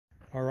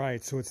All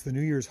right, so it's the New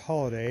Year's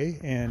holiday,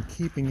 and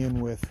keeping in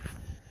with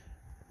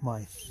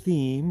my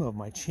theme of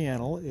my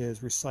channel is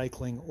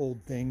recycling old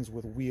things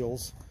with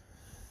wheels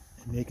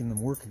and making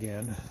them work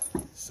again.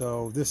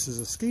 So this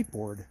is a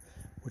skateboard,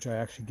 which I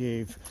actually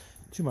gave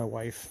to my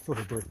wife for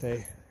her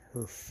birthday,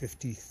 her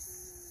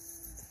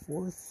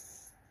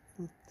 54th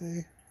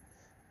birthday,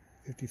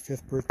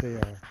 55th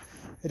birthday.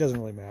 It doesn't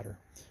really matter.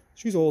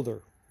 She's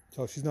older,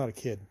 so she's not a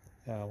kid.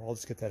 I'll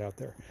just get that out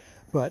there.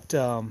 But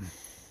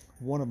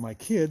one of my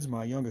kids,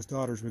 my youngest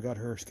daughters, we got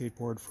her a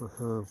skateboard for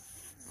her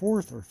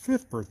 4th or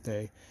 5th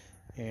birthday,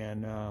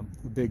 and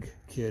the big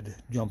kid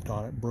jumped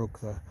on it, broke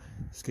the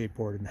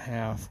skateboard in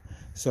half.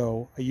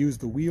 So I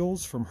used the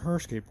wheels from her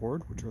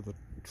skateboard, which are the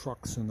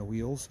trucks and the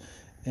wheels,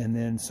 and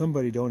then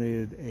somebody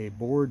donated a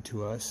board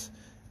to us,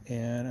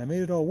 and I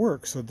made it all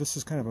work. So this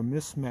is kind of a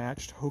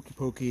mismatched,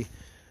 hokey-pokey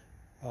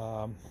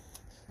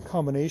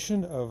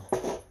combination of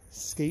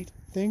skate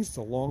things. It's a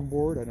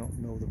longboard. I don't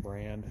know the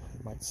brand.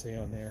 It might say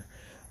on there.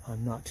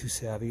 I'm not too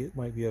savvy. It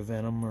might be a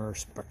Venom or a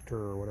Spectre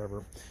or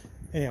whatever.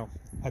 Anyhow,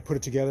 I put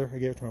it together. I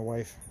gave it to my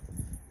wife,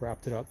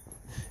 wrapped it up,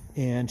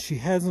 and she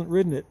hasn't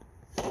ridden it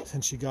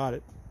since she got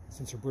it,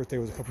 since her birthday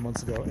was a couple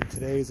months ago, and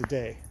today is a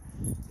day.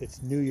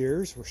 It's New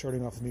Year's. We're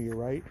starting off the New Year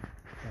right.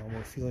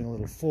 We're feeling a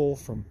little full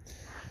from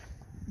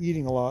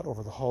eating a lot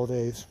over the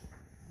holidays,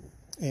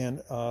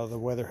 and the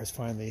weather has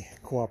finally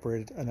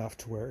cooperated enough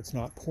to where it's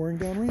not pouring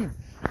down rain.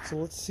 So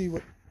let's see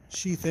what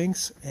she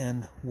thinks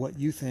and what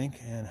you think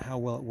and how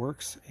well it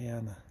works,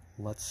 and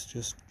let's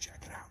just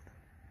check it out.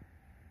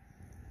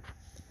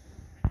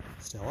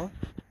 Stella,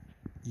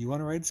 you want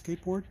to ride a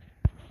skateboard?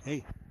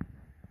 Hey,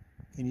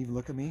 can you even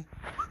look at me?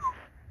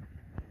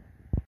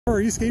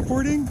 Are you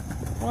skateboarding?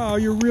 Wow,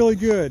 you're really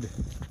good.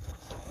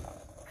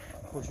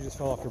 Of course, you just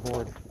fell off your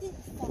board.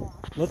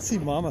 Let's see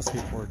Mama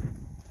skateboard.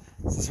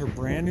 This is her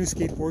brand new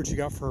skateboard she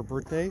got for her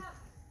birthday,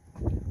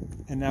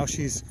 and now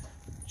she's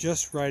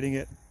just riding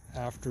it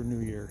after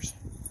New Year's.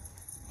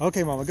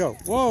 Okay, Mama, go.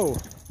 Whoa,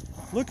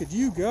 look at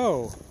you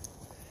go.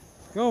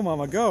 Go,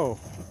 Mama, go.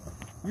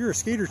 You're a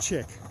skater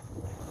chick.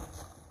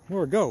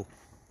 Laura, go.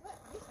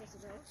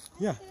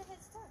 Yeah.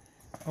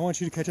 I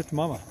want you to catch up to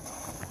Mama.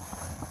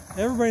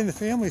 Everybody in the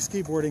family is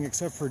skateboarding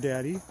except for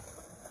Daddy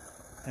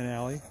and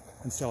Allie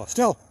and Stella.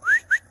 Stella!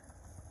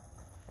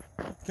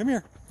 Come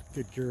here.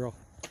 Good girl.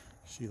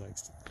 She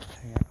likes to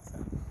hang out with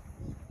them.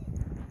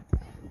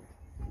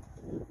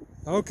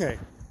 Okay.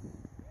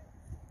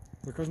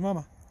 There goes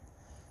Mama.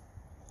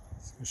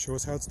 She's going to show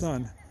us how it's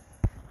done.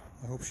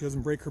 I hope she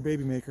doesn't break her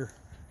baby maker.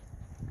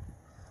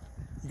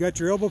 You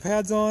got your elbow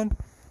pads on?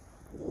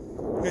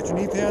 You got your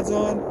knee pads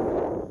on?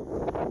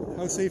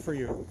 How safe are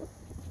you?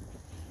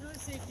 No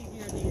safety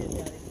gear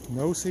needed, Daddy.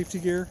 No safety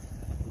gear?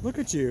 Look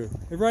at you.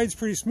 It rides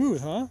pretty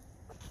smooth, huh?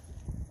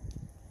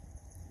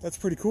 That's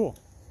pretty cool.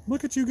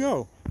 Look at you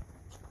go.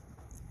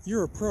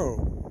 You're a pro.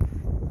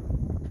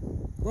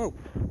 Whoa.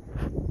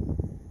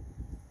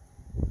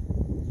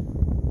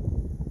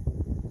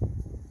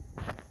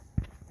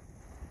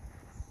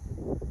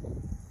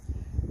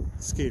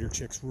 Skater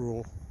chicks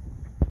rule.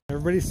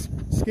 Everybody's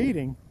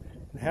skating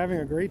and having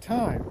a great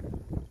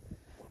time.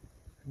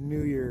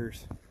 New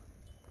Year's.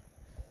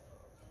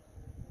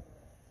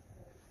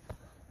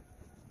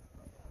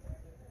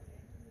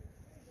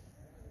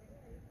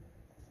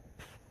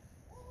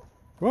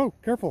 Whoa,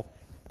 careful.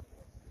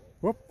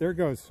 Whoop, there it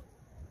goes.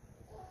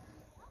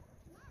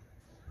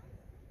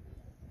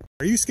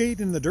 Are you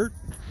skating in the dirt?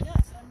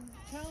 Yes, I'm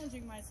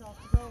challenging myself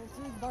to go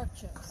through the bark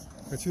chips.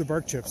 Go through the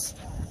bark chips.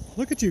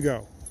 Look at you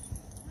go.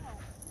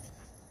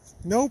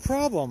 No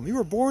problem. You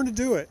were born to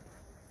do it.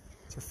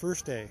 It's her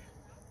first day.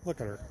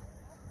 Look at her.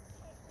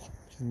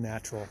 She's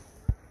natural.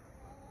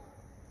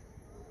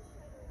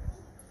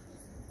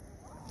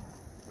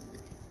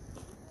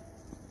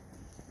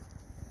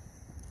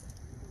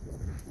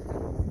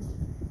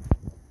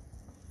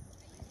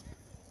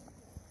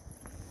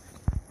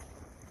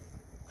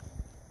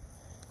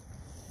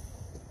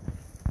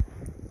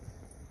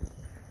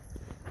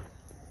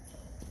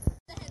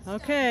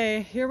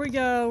 Okay, here we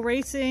go,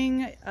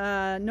 racing.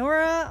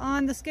 Nora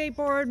on the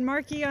skateboard,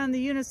 Marky on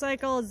the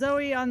unicycle,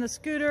 Zoe on the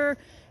scooter,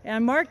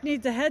 and Mark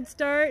needs a head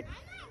start.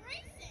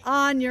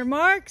 On your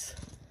marks,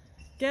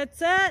 get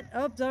set.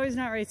 Oh, Zoe's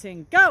not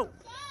racing. Go!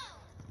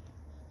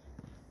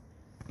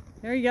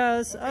 There he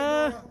goes.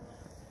 Go.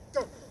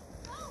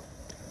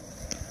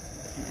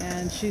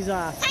 And she's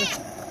off.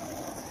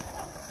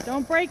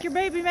 Don't break your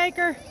baby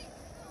maker.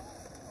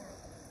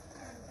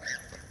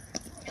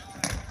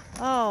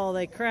 Oh,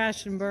 they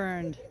crashed and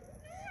burned.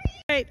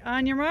 Right,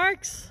 on your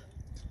marks.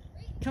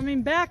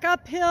 Coming back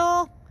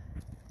uphill.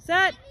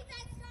 Set.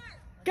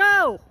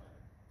 Go!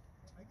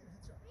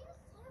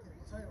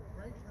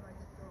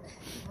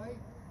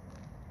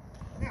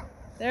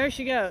 There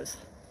she goes.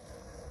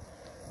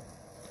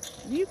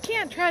 You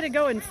can't try to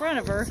go in front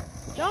of her.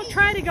 Don't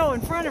try to go in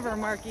front of her,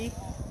 Marky.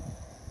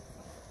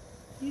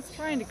 He's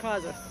trying to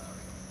cause a...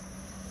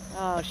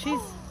 Oh,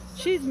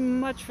 she's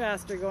much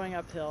faster going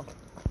uphill.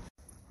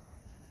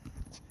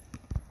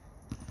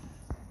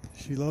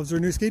 She loves her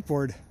new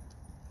skateboard.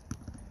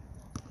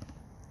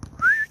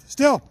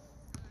 Still.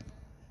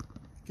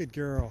 Good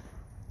girl.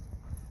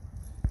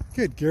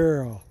 Good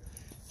girl.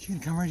 You can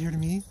come right here to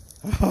me?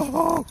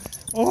 Oh,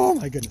 oh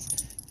my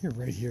goodness. You're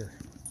right here.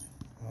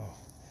 Oh,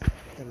 I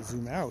gotta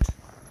zoom out.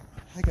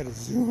 I gotta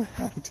zoom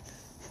out.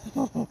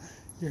 Oh,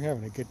 you're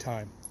having a good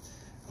time.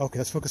 Okay,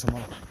 let's focus on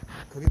Mama.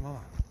 Go get Mama.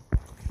 Go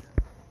get her.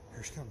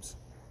 Here she comes.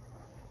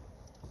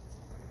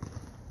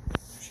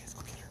 There she is.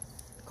 Go get her.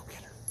 Go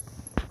get her.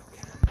 Go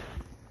get her.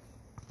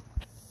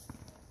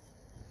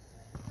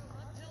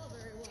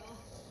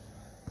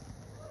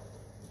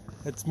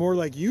 It's more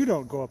like you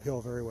don't go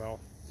uphill very well.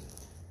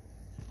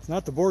 It's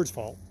not the board's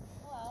fault.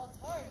 Well, it's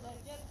hard to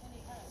get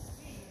any kind of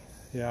speed.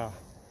 Yeah.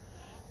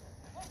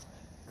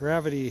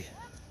 Gravity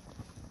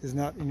is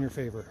not in your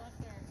favor.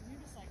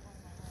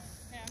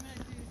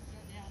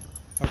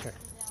 Okay.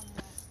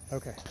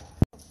 Okay.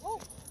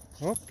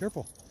 Oh,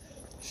 careful.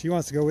 She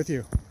wants to go with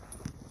you.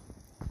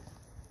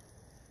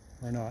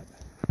 Or not.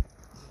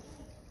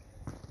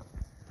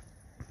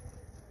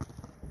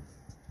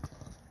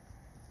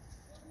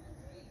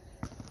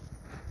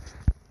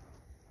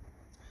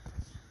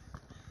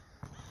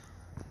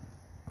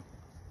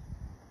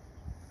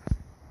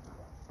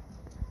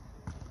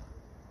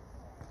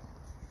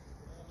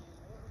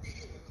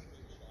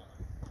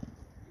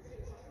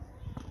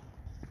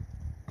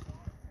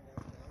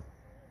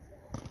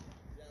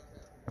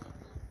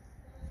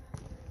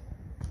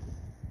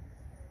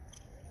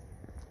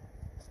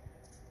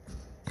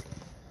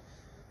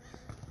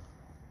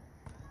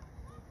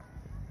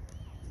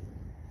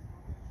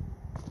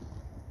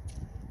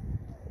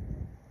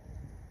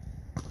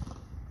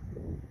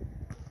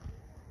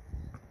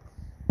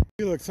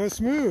 You look so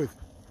smooth.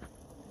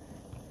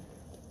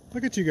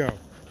 Look at you go.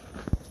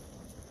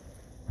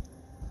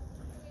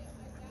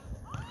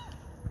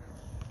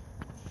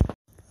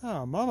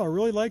 Oh, Mama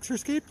really likes her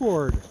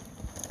skateboard.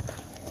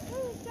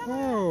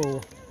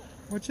 Whoa.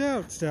 Watch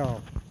out,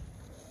 Stell.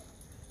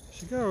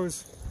 She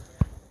goes.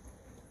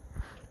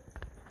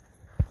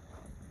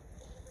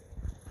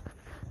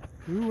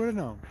 Who would have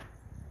known?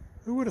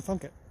 Who would have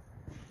thunk it?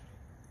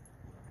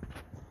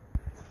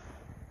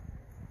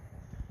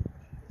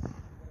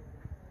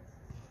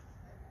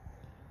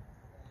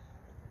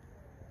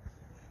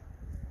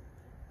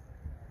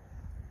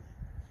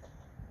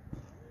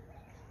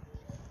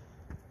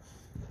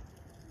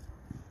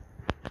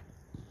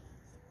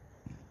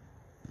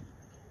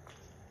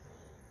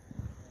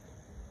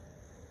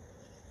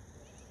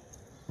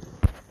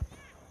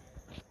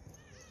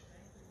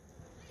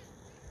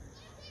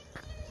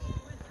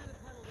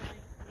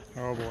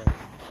 Oh boy.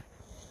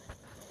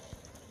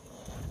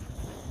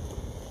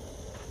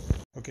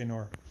 Okay,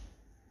 Nora,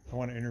 I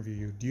want to interview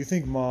you. Do you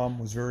think Mom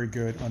was very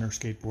good on her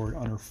skateboard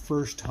on her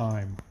first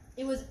time?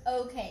 It was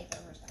okay the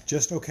first time.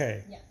 Just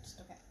okay? Yeah, just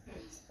okay. It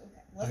was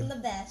okay. Wasn't the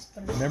best,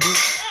 but it was remember,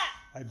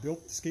 I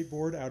built the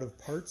skateboard out of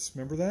parts,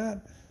 remember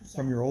that? Yeah.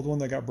 From your old one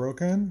that got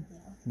broken? Yeah.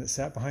 And it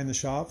sat behind the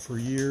shop for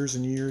years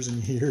and years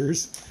and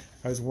years.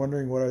 I was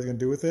wondering what I was going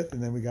to do with it,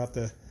 and then we got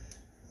the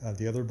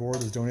other board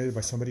was donated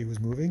by somebody who was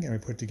moving, and we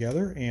put it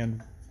together,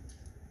 and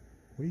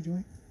what are you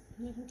doing?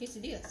 I'm making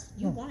quesadillas.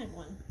 You wanted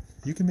one.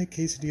 You can make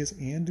quesadillas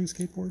and do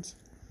skateboards?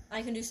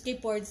 I can do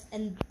skateboards,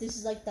 and this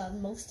is like the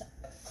most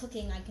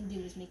cooking I can do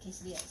is make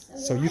quesadillas.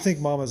 So you think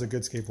Mama's a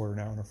good skateboarder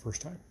now on her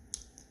first time?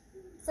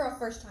 For a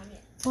first time, yeah.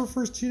 For a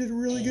first, she did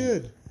really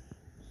good.